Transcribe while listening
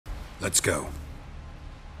Let's go.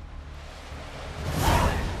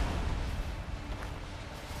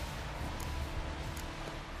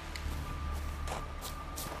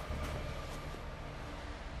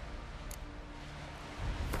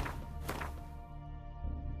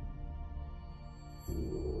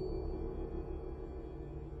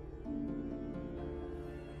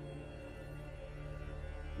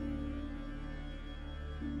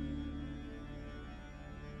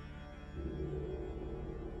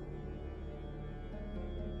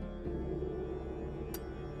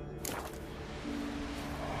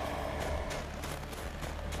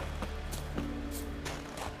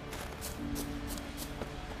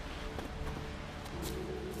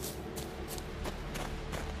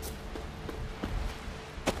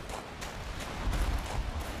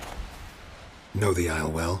 Know the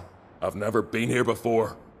Isle well? I've never been here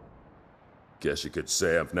before. Guess you could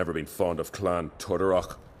say I've never been fond of Clan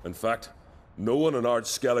Tudorach. In fact, no one in Ard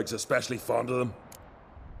Skellig's especially fond of them.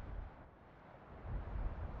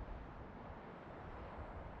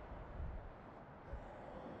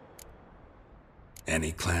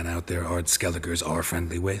 Any clan out there Ard Skelligers are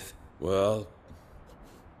friendly with? Well,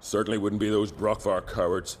 certainly wouldn't be those Brockvar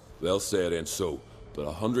cowards. They'll say it ain't so. But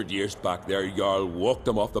 100 years back, their Jarl walked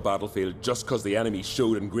them off the battlefield just because the enemy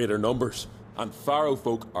showed in greater numbers. And Faro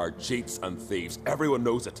folk are cheats and thieves. Everyone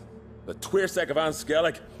knows it. The Tuirsec of An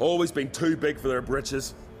Skellig always been too big for their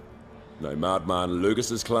britches. Now, Madman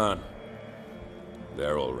Lucas's clan,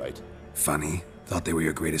 they're all right. Funny. Thought they were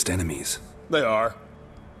your greatest enemies. They are.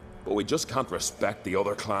 But we just can't respect the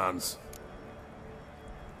other clans.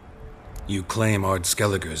 You claim Ard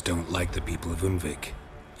Skelligers don't like the people of Unvik,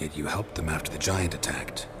 yet you helped them after the giant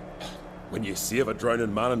attacked. When you save a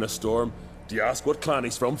drowning man in a storm, do you ask what clan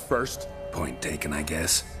he's from first? Point taken, I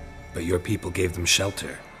guess. But your people gave them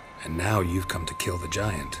shelter, and now you've come to kill the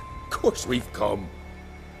giant. Of course we've come.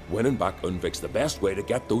 Winning back Unvik's the best way to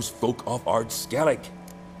get those folk off Ard Skellig.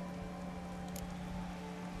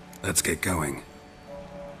 Let's get going.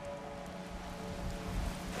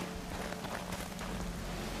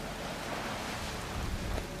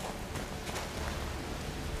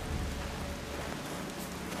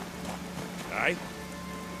 Aye?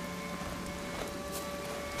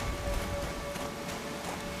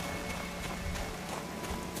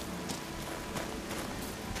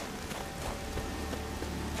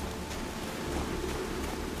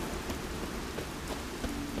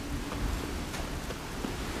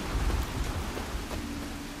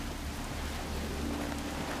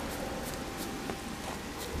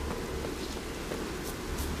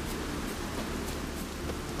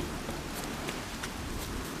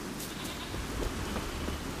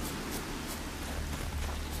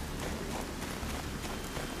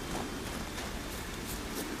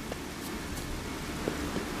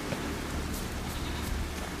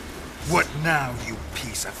 What now, you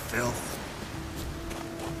piece of filth?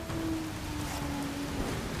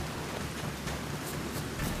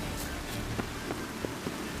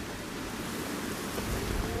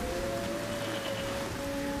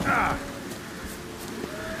 Ah!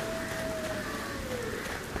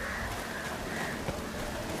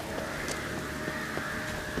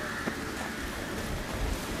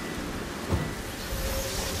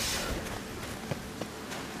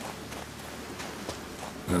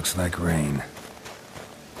 Looks like rain.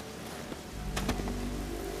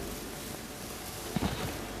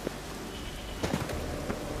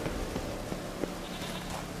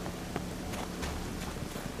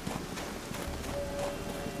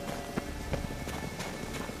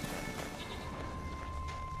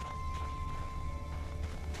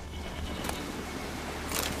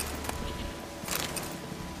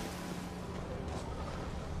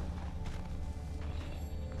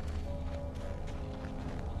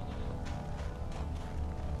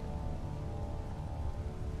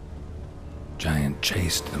 Giant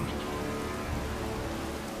chased them.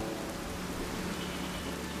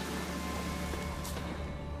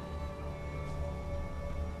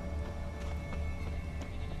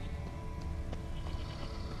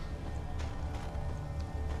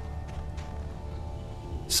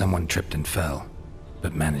 Someone tripped and fell,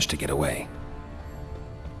 but managed to get away.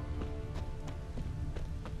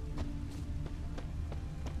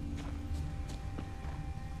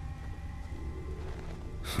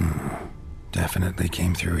 Definitely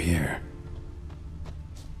came through here.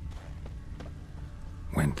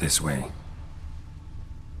 Went this way.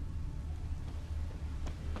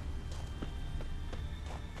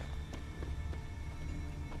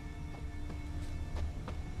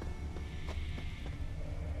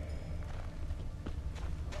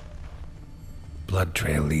 Blood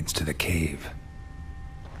trail leads to the cave.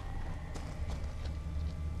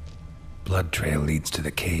 blood trail leads to the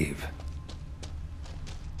cave.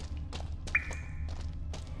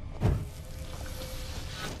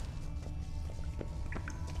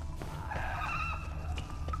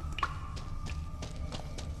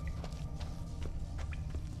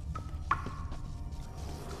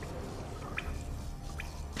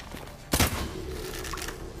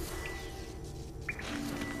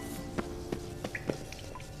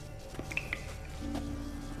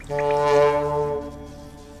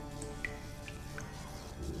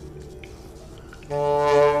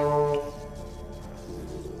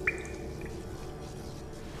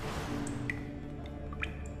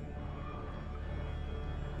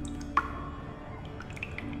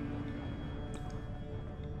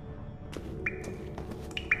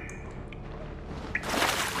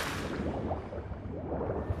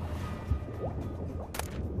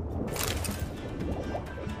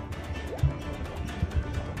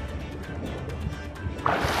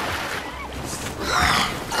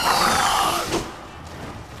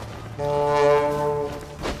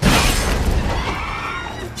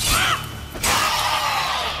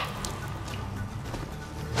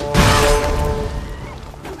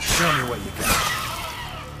 Show me what you got.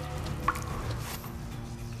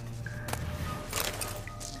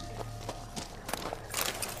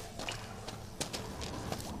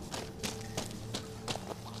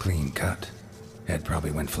 Clean cut. Head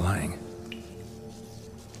probably went flying.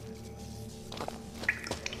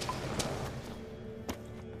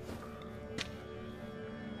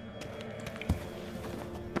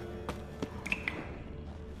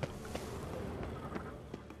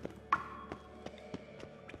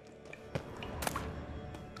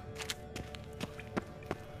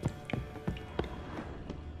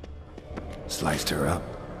 Sliced her up.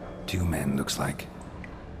 2 men, looks like.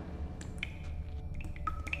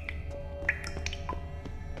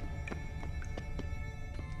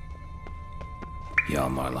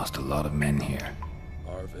 Hjalmar lost a lot of men here.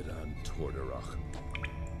 Arvid and Tordarach.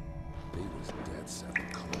 They was dead set to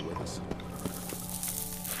come with us.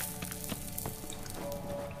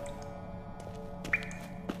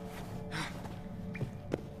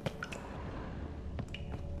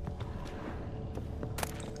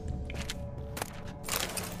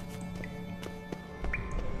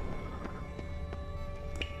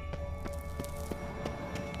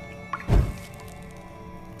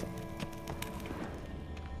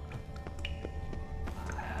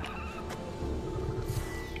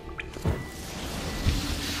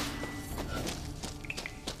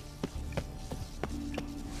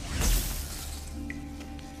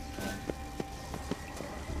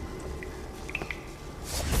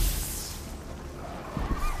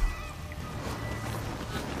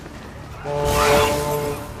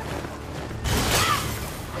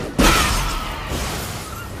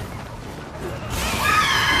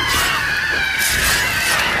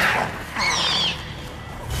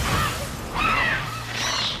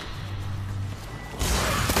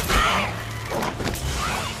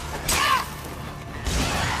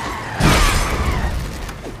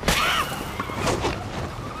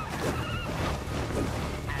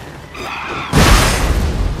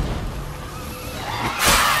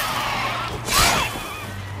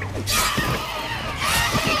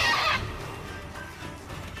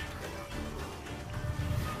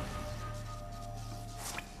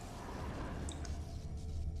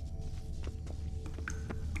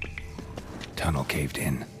 Tunnel caved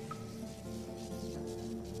in.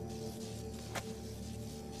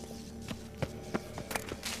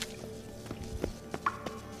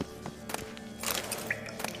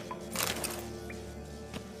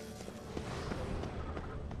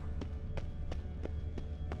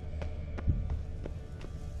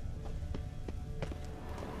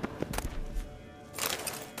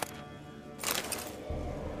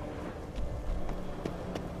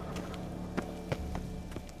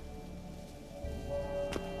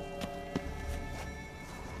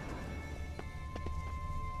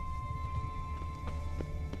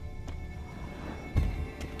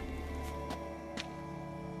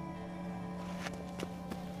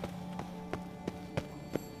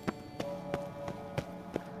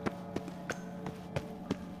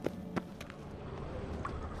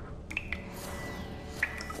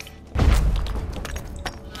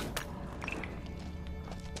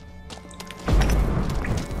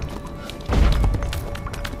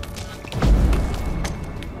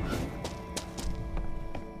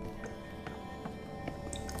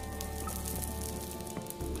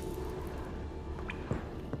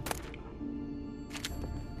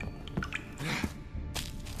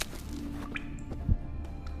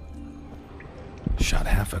 Shot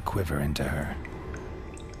half a quiver into her.